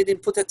Shafi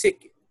didn't put a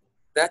tick.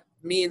 That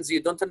means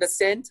you don't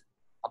understand?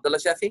 Abdullah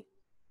Shafi?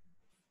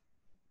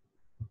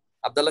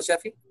 Abdullah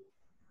Shafi?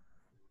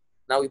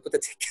 Now we put a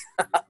tick.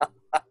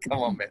 Come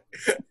on, man.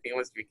 You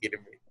must be kidding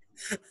me.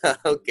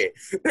 Okay.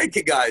 Thank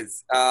you,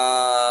 guys.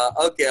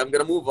 Okay, I'm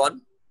going to move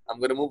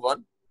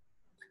on.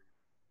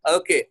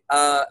 Okay.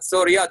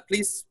 So, Riyad,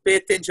 please pay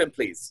attention,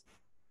 please.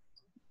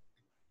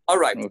 All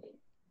right. Okay.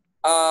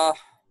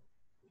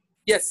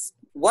 Yes.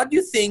 What do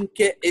you think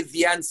is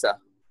the answer?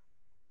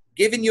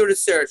 Given your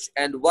research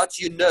and what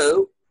you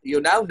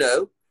now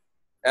know,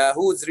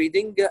 who is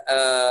reading?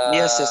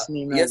 Yes, it's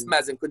me, Yes,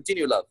 Mazen. Mazen,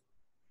 continue, love.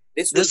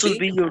 This will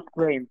be your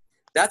claim.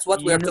 That's what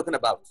we You are know- talking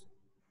about.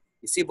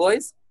 You see,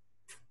 boys?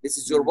 This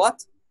is your what?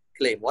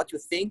 Claim. What you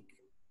think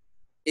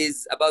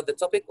is about the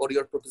topic or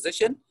your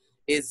proposition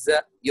is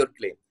your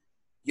claim.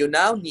 You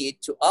now need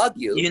to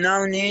argue. You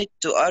now need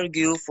to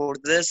argue for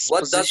this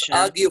What position.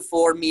 does argue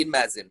for mean,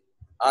 Mazen?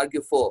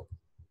 Argue for.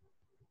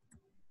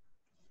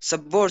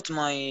 Support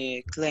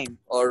my claim.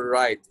 All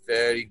right,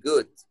 very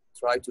good.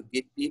 Try to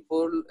get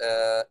people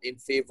in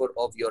favor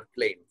of your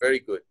claim. Very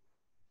good.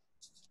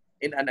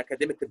 In an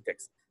academic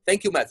context.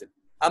 Thank you, Mazen.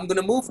 I'm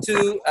going to move to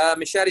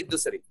Mishari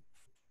Dusari.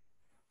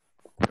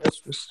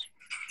 Yes, miss.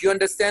 Do you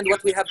understand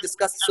what we have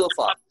discussed so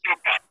far?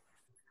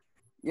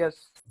 Yes.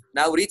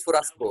 Now read for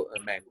us,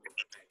 man.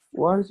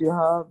 Once you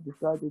have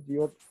decided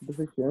your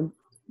position,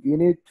 you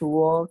need to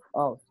work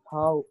out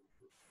how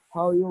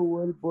you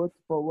will put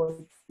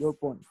forward your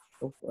point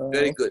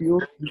Very good.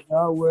 you in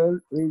a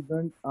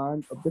well-reasoned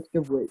and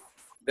objective way.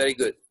 Very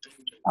good.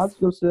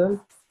 Ask yourself,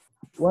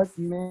 what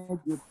made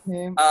you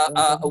came?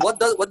 What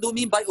do you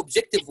mean by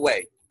objective way?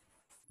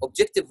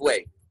 Objective way.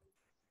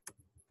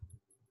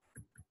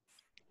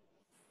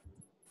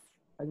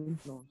 I don't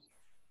know.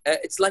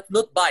 It's like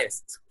not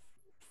biased.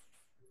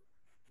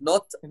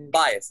 Not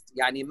biased.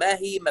 يعني ما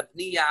هي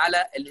مبنية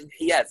على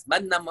الانحياز.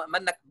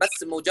 منك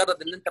بس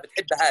مجرد ان انت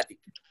بتحب هذه.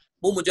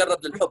 مو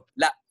مجرد للحب.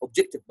 لا.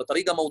 Objective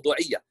بطريقة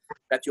موضوعية.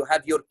 That you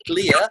have your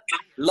clear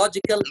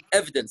logical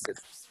evidences.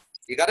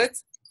 You got it?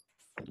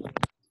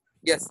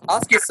 Yes.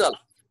 Ask yourself.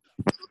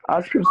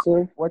 Ask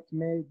yourself what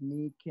made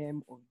me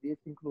came of this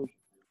conclusion.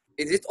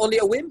 Is it only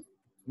a whim?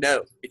 No.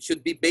 It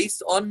should be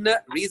based on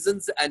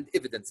reasons and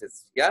evidences.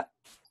 Yeah?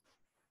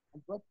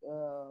 And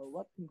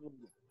what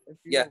conclusion? If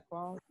you Yeah.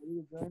 found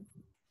reason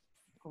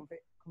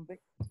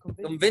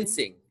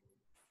Convincing.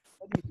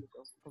 What do you think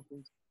of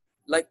convincing?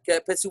 Like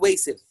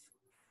persuasive.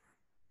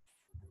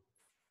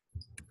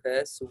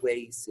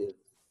 Persuasive.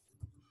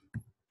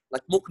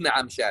 Like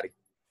مقنعة مشاري.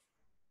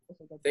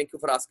 Thank you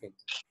for asking.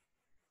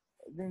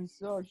 Then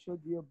so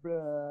should your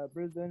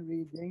person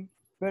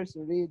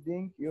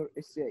reading your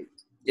essay.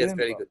 Yes,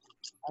 Remember, very good.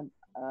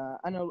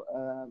 And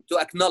To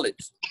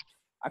acknowledge.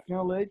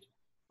 acknowledge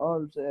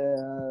all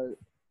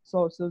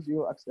sources you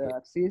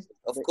access.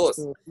 Of course.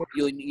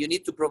 You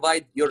need to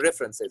provide your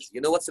references. You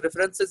know what's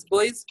references,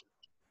 boys?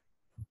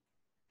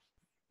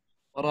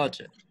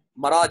 مراجع.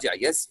 Maraja.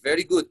 Yes,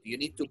 very good. You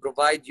need to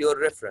provide your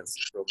reference.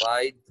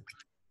 Provide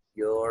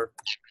your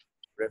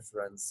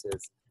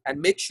references. And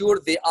make sure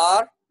they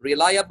are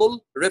reliable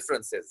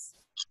references.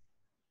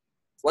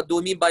 What do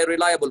we mean by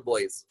reliable,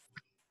 boys?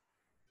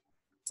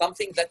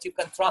 Something that you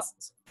can trust.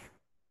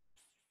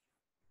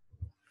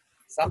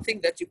 Something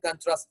that you can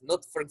trust.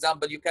 Not, for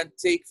example, you can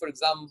take, for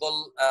example,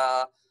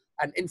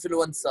 an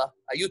influencer,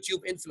 a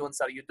YouTube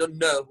influencer you don't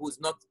know, who's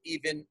not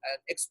even an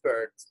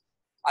expert,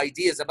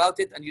 ideas about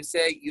it, and you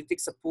say you take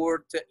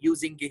support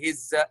using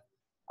his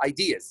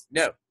ideas.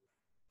 No.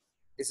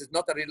 This is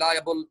not a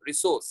reliable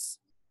resource.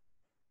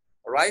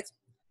 All right?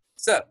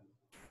 So,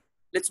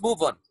 let's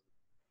move on.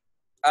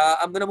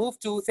 I'm going to move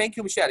to, thank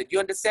you, Mishari. Do you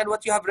understand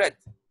what you have read?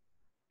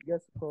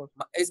 Yes, of course.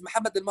 Is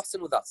Muhammad al-Muhsin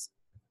with us?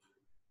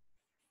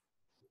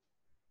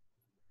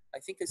 I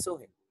think I saw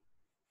him.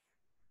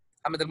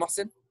 Muhammad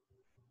al-Muhsin?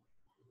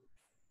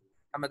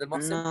 Muhammad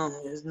al-Muhsin?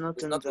 No, he's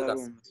not in not the with us.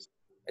 room.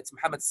 It's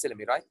Muhammad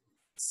al-Silmi, right?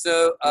 So,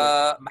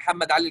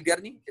 Muhammad Ali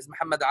al-Garni? Is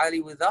Muhammad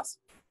Ali with us?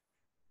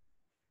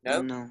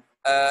 No? No.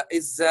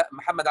 Is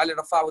Muhammad Ali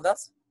Rafa with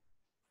us?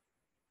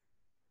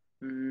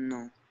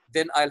 No.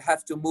 Then I'll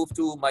have to move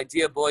to my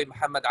dear boy,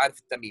 Muhammad Arif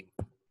al-Tamim.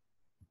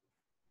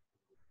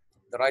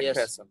 The right Yes.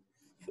 person.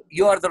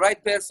 You are the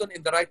right person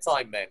in the right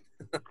time, man.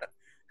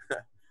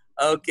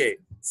 Okay.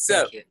 So,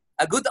 Thank you.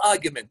 a good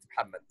argument,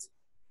 Muhammad.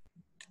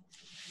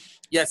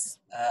 Yes.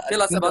 A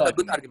Tell us good about a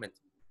good argument. argument.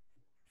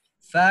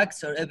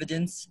 Facts or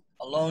evidence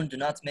alone do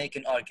not make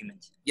an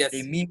argument. Yes.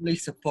 They merely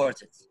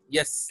support it.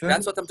 Yes. First-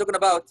 That's what I'm talking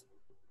about.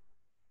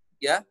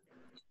 Yeah?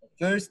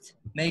 First,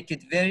 make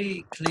it very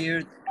clear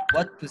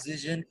what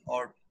position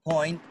or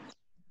point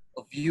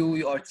of view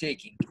you are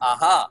taking.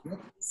 Aha.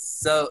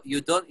 So you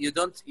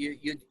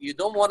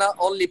don't want to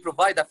only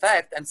provide a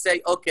fact and say,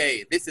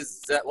 okay, this is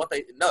what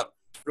I no.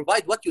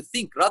 Provide what you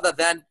think rather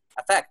than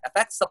a fact. A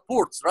fact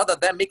supports rather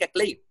than make a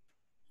claim.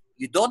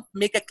 You don't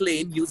make a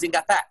claim using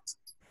a fact.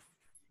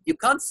 You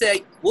can't say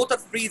water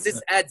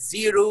freezes at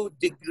 0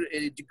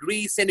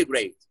 degree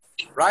centigrade,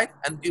 right?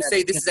 And you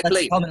say this is a That's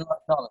claim. common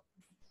knowledge.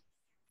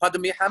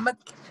 Pardon me, Muhammad?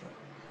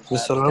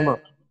 Mr. Umar,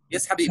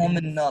 Yes, Habibi.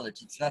 Common knowledge.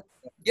 It's not.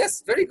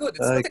 Yes, very good. It's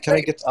not a can I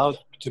claim. get out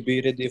to be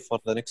ready for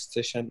the next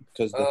session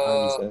because the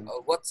time is in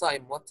What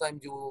time? What time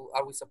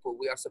are we supposed?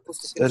 We are supposed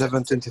to finish.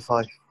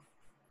 11:25.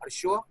 Are you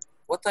sure?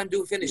 What time do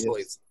we finish, Yes.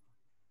 boys?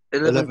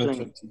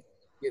 11:20.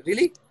 Yeah,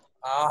 really?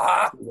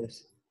 Ah, Yes.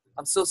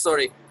 I'm so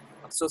sorry.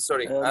 I'm so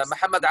sorry.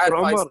 Muhammad Arif,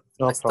 Umar.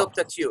 No I stopped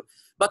at you.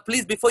 But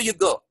please, before you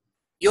go,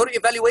 your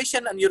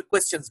evaluation and your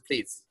questions,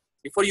 please.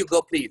 Before you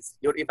go, please,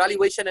 your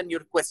evaluation and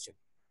your question.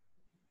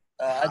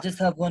 I just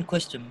have one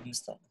question,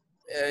 Mr.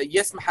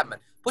 Yes, Muhammad.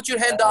 Put your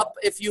hand up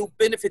if you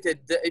benefited,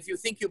 if you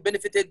think you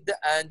benefited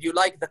and you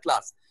like the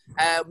class.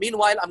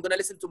 Meanwhile, I'm going to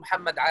listen to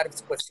Muhammad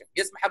Arif's question.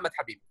 Yes, Muhammad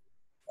Habib.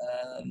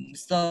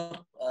 Mr.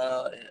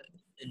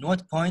 In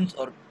what point,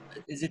 or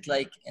is it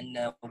like in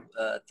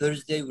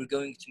Thursday we're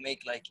going to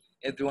make like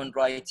everyone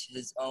write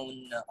his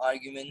own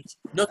argument?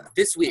 Not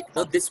this week,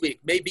 not this week.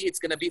 Maybe it's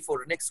going to be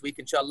for next week,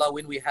 inshallah,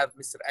 when we have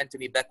Mr.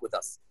 Anthony back with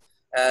us.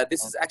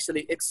 This is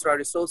actually extra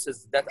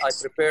resources that I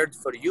prepared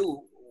for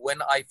you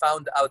when I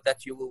found out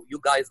that you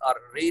guys are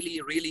really,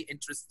 really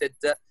interested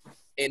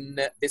in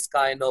this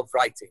kind of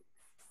writing.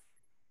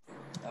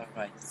 All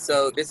right.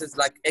 So this is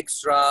like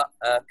extra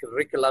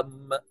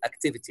curriculum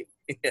activity.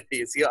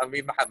 You see what I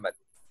mean, Muhammad?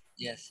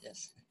 Yes,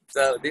 yes.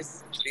 So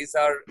these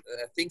are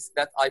things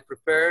that I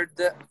prepared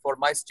for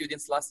my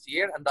students last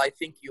year, and I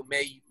think you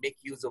may make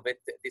use of it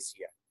this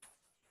year.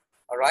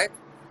 All right?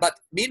 But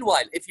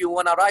meanwhile, if you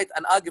want to write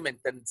an argument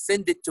and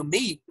send it to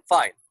me,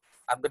 fine.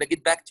 I'm going to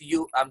get back to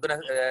you. I'm going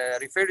to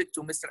refer it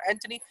to Mr.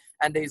 Anthony,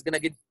 and he's going to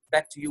get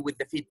back to you with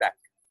the feedback.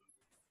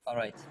 All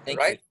right. Thank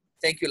you.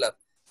 Thank you, love.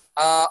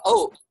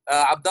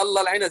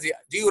 Abdullah Al-Inazi,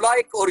 do you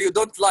like or you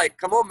don't like?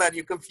 Come on, man,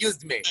 you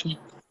confused me.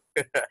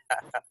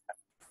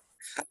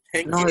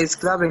 Thank you. He's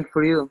clapping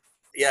for you.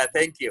 Yeah,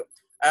 thank you.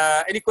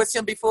 Any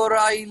question before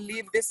I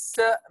leave this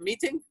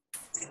meeting?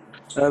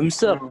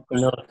 Mr.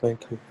 No,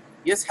 thank you.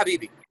 Yes,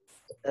 Habibi.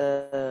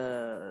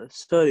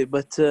 Sorry,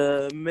 but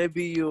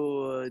maybe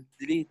you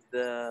delete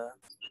the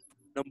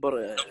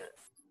number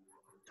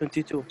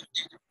 22.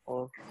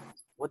 Or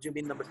what do you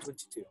mean number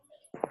 22?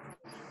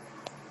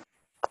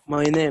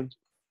 My name.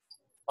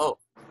 Oh,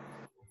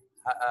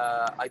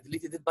 I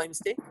deleted it by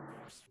mistake?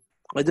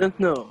 I don't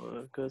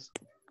know, because...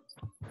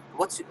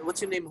 What's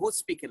your name? Who's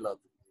speaking, love?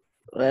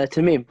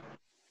 Tamim.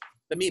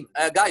 Tamim.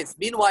 Guys,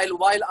 meanwhile,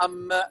 while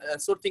I'm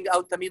sorting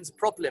out Tamim's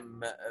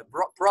problem,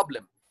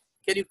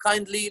 can you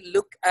kindly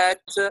look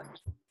at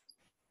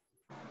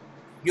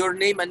your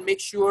name and make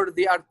sure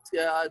they are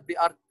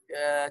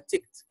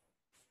ticked?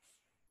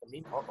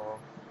 Tamim,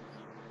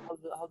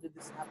 how did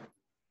this happen?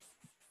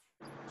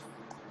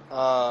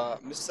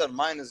 Mr.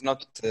 Mine is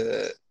not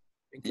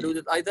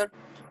included either.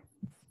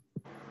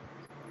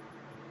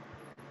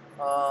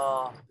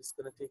 This is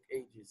gonna take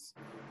ages.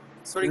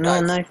 Sorry,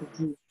 guys.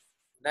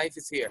 Knife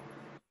is here.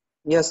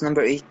 Yes,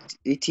 number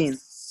 18.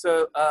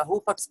 So,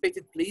 who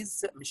participated,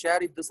 please?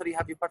 Mishari Dusari,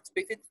 have you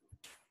participated?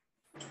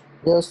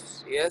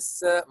 Yes.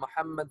 Yes,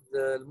 Muhammad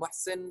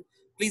Al-Muhsin.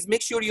 Please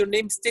make sure your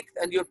name is ticked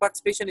and your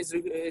participation is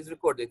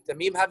recorded.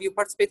 Tamim, have you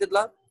participated,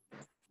 love?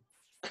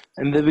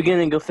 In the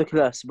beginning of the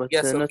class, but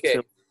yes, not okay.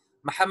 so.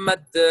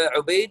 Muhammad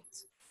Ubaid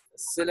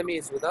Salami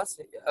is with us.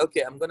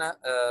 Okay, I'm gonna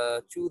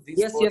choose these.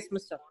 Yes, yes,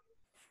 Mr.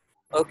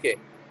 Okay,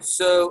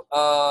 so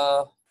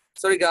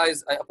sorry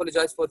guys, I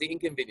apologize for the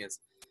inconvenience.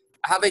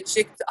 Have I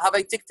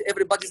ticked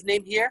everybody's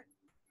name here?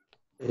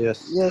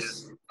 Yes.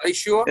 Yes. Are you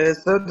sure?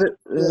 Yes.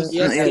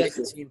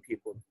 17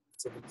 people.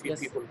 17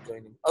 people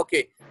joining.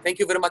 Okay, thank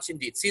you very much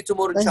indeed. See you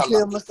tomorrow, Thank inshallah.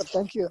 you, Mr.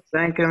 Thank you.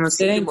 Thank you, Mr.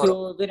 Thank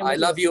you very much. I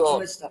love you all.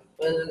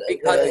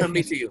 Big hug from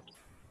me to you.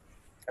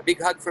 A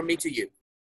big hug from me to you.